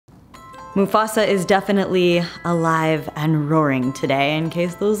Mufasa is definitely alive and roaring today, in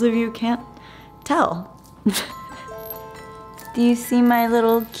case those of you can't tell. Do you see my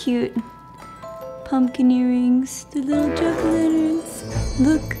little cute pumpkin earrings? The little jack-o'-lanterns?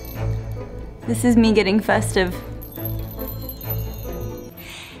 Look. This is me getting festive.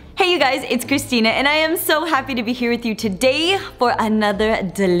 Hey you guys, it's Kristina and I am so happy to be here with you today for another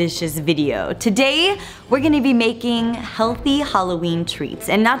delicious video. Today, we're gonna be making healthy Halloween treats,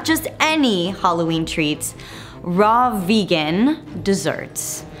 and not just any Halloween treats, raw vegan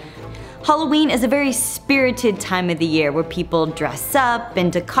desserts. Halloween is a very spirited time of the year where people dress up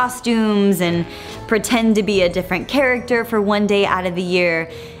into costumes and pretend to be a different character for one day out of the year.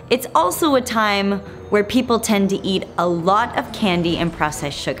 It's also a time where people tend to eat a lot of candy and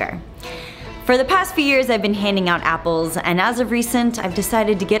processed sugar. For the past few years I've been handing out apples, and as of recent I've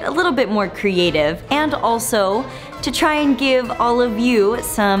decided to get a little bit more creative and also to try and give all of you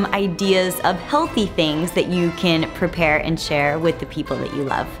some ideas of healthy things that you can prepare and share with the people that you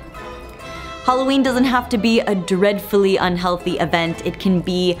love. Halloween doesn't have to be a dreadfully unhealthy event. It can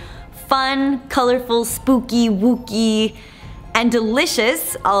be fun, colorful, spooky, wooky, and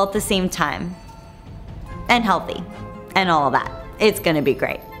delicious all at the same time. And healthy, and all of that. It's gonna be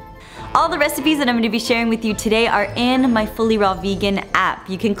great. All the recipes that I'm gonna be sharing with you today are in my FullyRaw Vegan app.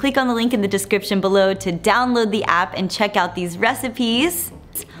 You can click on the link in the description below to download the app and check out these recipes.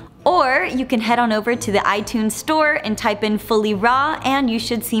 Or you can head on over to the iTunes store and type in FullyRaw, and you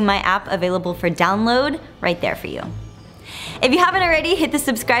should see my app available for download right there for you. If you haven't already, hit the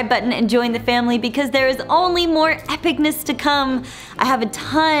subscribe button and join the family because there is only more epicness to come. I have a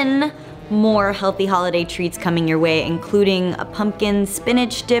ton more healthy holiday treats coming your way, including a pumpkin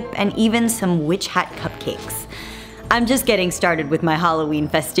spinach dip and even some witch hat cupcakes. I'm just getting started with my Halloween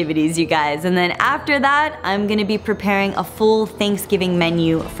festivities, you guys, and then after that, I'm gonna be preparing a full Thanksgiving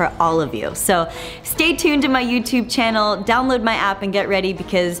menu for all of you. So stay tuned to my YouTube channel, download my app, and get ready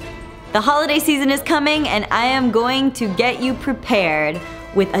because the holiday season is coming and I am going to get you prepared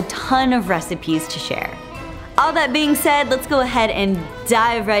with a ton of recipes to share. All that being said, let's go ahead and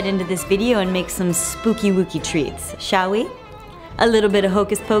dive right into this video and make some spooky wooky treats, shall we? A little bit of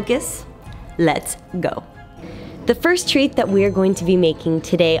hocus pocus? Let's go. The first treat that we're going to be making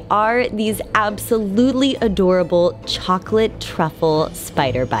today are these absolutely adorable chocolate truffle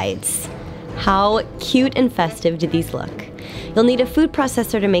spider bites. How cute and festive do these look? You'll need a food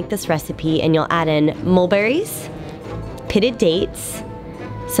processor to make this recipe, and you'll add in mulberries, pitted dates,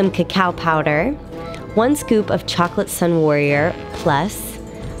 some cacao powder, 1 scoop of chocolate Sunwarrior, plus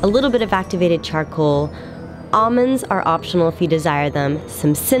a little bit of activated charcoal. Almonds are optional if you desire them,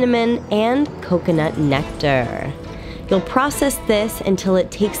 some cinnamon, and coconut nectar. You'll process this until it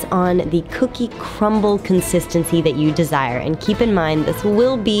takes on the cookie crumble consistency that you desire, and keep in mind this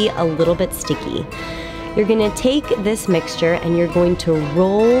will be a little bit sticky. You're gonna take this mixture and you're going to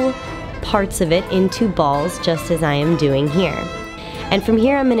roll parts of it into balls just as I am doing here. And from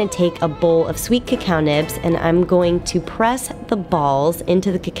here I'm gonna take a bowl of sweet cacao nibs and I'm going to press the balls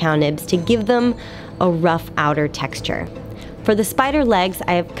into the cacao nibs to give them a rough outer texture. For the spider legs,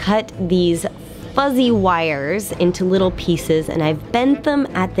 I have cut these fuzzy wires into little pieces and I've bent them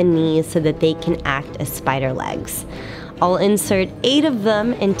at the knees so that they can act as spider legs. I'll insert 8 of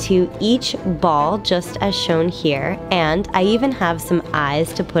them into each ball just as shown here, and I even have some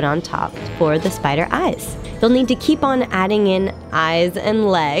eyes to put on top for the spider eyes. You'll need to keep on adding in eyes and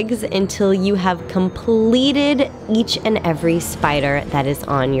legs until you have completed each and every spider that is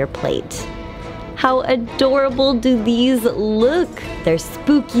on your plate. How adorable do these look? They're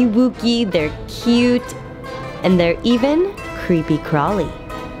spooky wooky, they're cute, and they're even creepy crawly.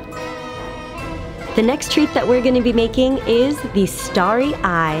 The next treat that we're going to be making is the Starry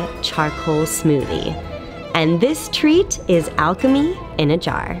Eye Charcoal Smoothie. And this treat is alchemy in a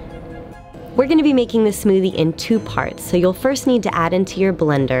jar. We're going to be making this smoothie in 2 parts, so you'll first need to add into your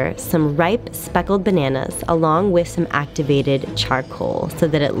blender some ripe speckled bananas along with some activated charcoal so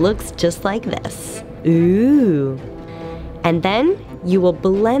that it looks just like this. Ooh! And then you will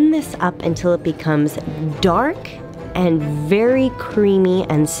blend this up until it becomes dark and very creamy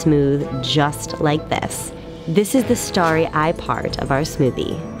and smooth, just like this. This is the starry eye part of our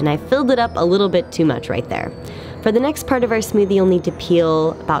smoothie, and I filled it up a little bit too much right there. For the next part of our smoothie, you'll need to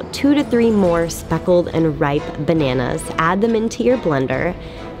peel about 2 to 3 more speckled and ripe bananas, add them into your blender,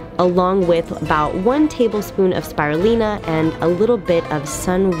 along with about 1 tablespoon of spirulina and a little bit of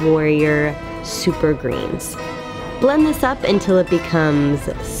Sunwarrior super greens. Blend this up until it becomes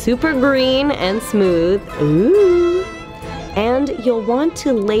super green and smooth. Ooh! And you'll want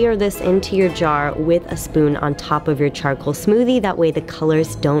to layer this into your jar with a spoon on top of your charcoal smoothie, that way the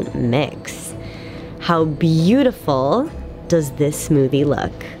colors don't mix. How beautiful does this smoothie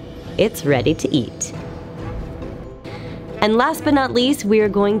look? It's ready to eat. And last but not least, we are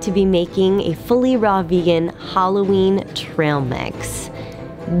going to be making a FullyRaw Vegan Halloween trail mix.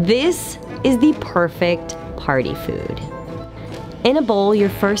 This is the perfect party food. In a bowl, you're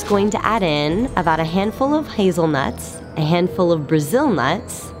first going to add in about a handful of hazelnuts, a handful of Brazil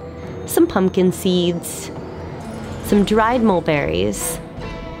nuts, some pumpkin seeds, some dried mulberries,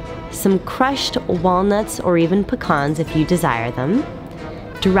 some crushed walnuts or even pecans if you desire them,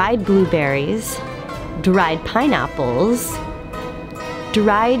 dried blueberries, dried pineapples,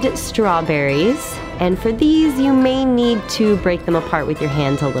 dried strawberries, and for these you may need to break them apart with your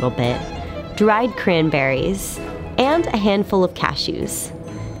hands a little bit, dried cranberries, and a handful of cashews.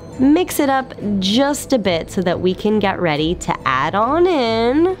 Mix it up just a bit so that we can get ready to add on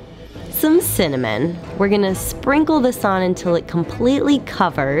in some cinnamon. We're gonna sprinkle this on until it completely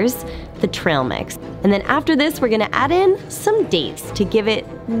covers the trail mix. And then after this, we're gonna add in some dates to give it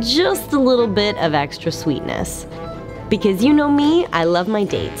just a little bit of extra sweetness. Because you know me, I love my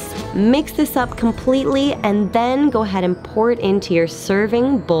dates. Mix this up completely and then go ahead and pour it into your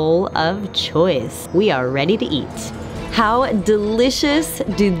serving bowl of choice. We are ready to eat. How delicious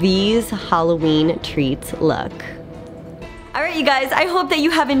do these Halloween treats look? Alright you guys, I hope that you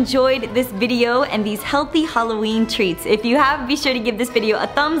have enjoyed this video and these healthy Halloween treats. If you have, be sure to give this video a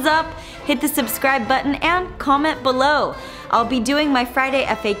thumbs up, hit the subscribe button, and comment below. I'll be doing my Friday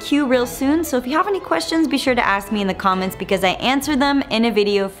FAQ real soon, so if you have any questions, be sure to ask me in the comments because I answer them in a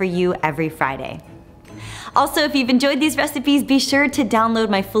video for you every Friday. Also, if you've enjoyed these recipes, be sure to download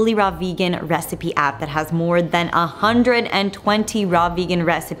my FullyRaw Vegan recipe app that has more than 120 raw vegan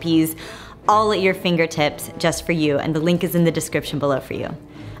recipes all at your fingertips just for you, and the link is in the description below for you.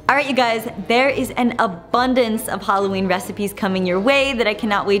 Alright you guys, there is an abundance of Halloween recipes coming your way that I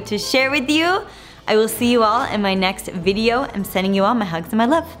cannot wait to share with you. I will see you all in my next video. I'm sending you all my hugs and my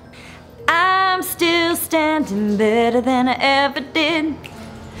love. I'm still standing better than I ever did.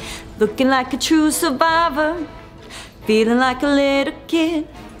 Looking like a true survivor, feeling like a little kid.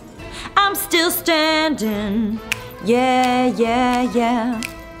 I'm still standing, yeah, yeah, yeah.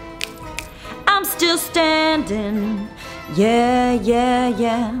 I'm still standing, yeah, yeah,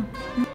 yeah.